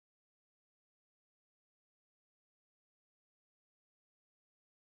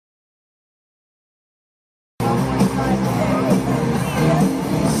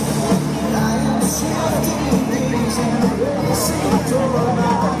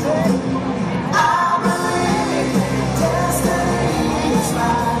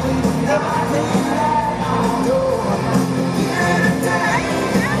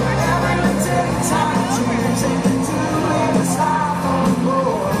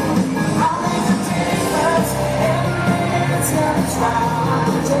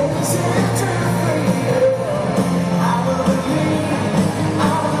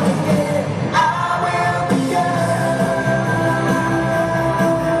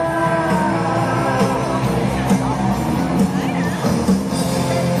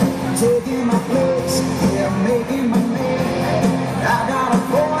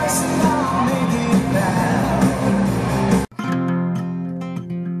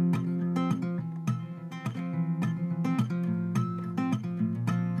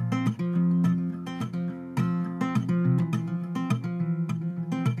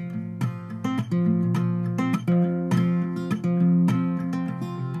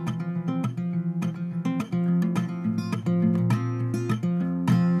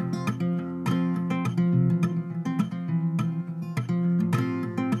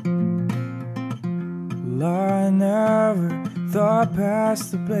got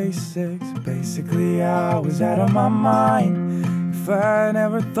past the basics. Basically, I was out of my mind. If I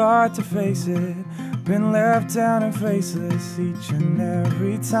never thought to face it, been left down and faceless each and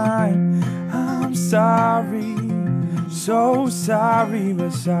every time. I'm sorry, so sorry,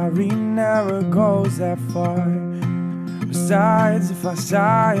 but sorry never goes that far. Besides, if I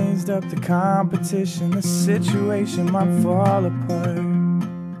sized up the competition, the situation might fall apart.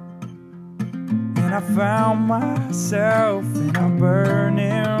 And I found myself in a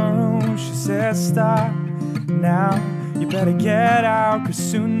burning room. She said, stop now, you better get out, 'cause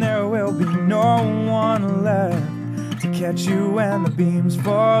soon there will be no one left to catch you when the beams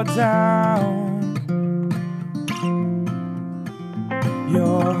fall down.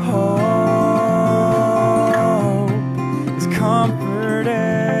 Your hope is comforting.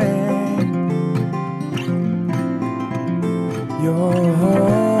 Your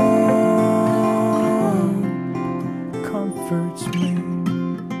hope comforts me.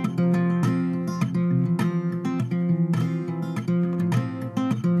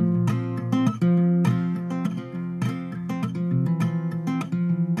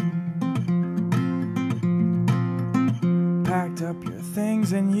 Packed up your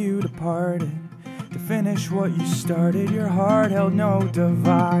things and you departed to finish what you started. Your heart held no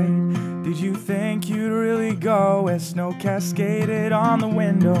divide. Did you think you'd really go as snow cascaded on the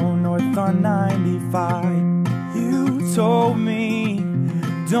window north on 95? You told me,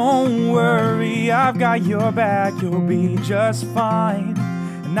 don't worry, I've got your back, you'll be just fine.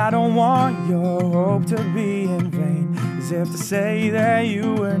 And I don't want your hope to be in vain, as if to say that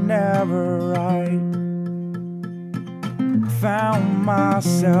you were never right. Found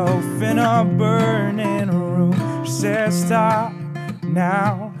myself in a burning room. She said, stop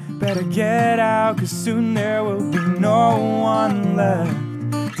now, better get out, 'cause soon there will be no one left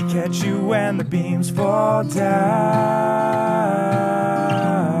to catch you when the beams fall down.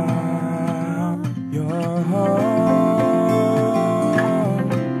 Your hope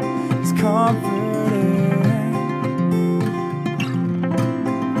is comforting.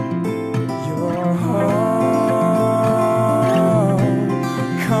 Your hope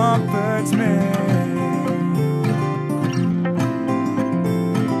comforts me.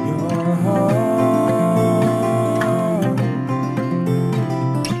 Your hope.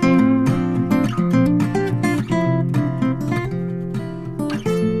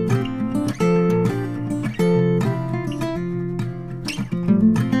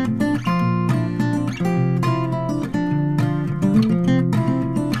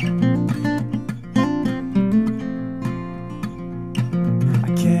 I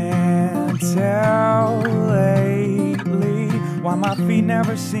can't tell lately why my feet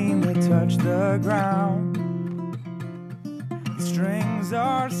never seem to touch the ground. The strings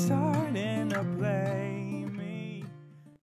are silent.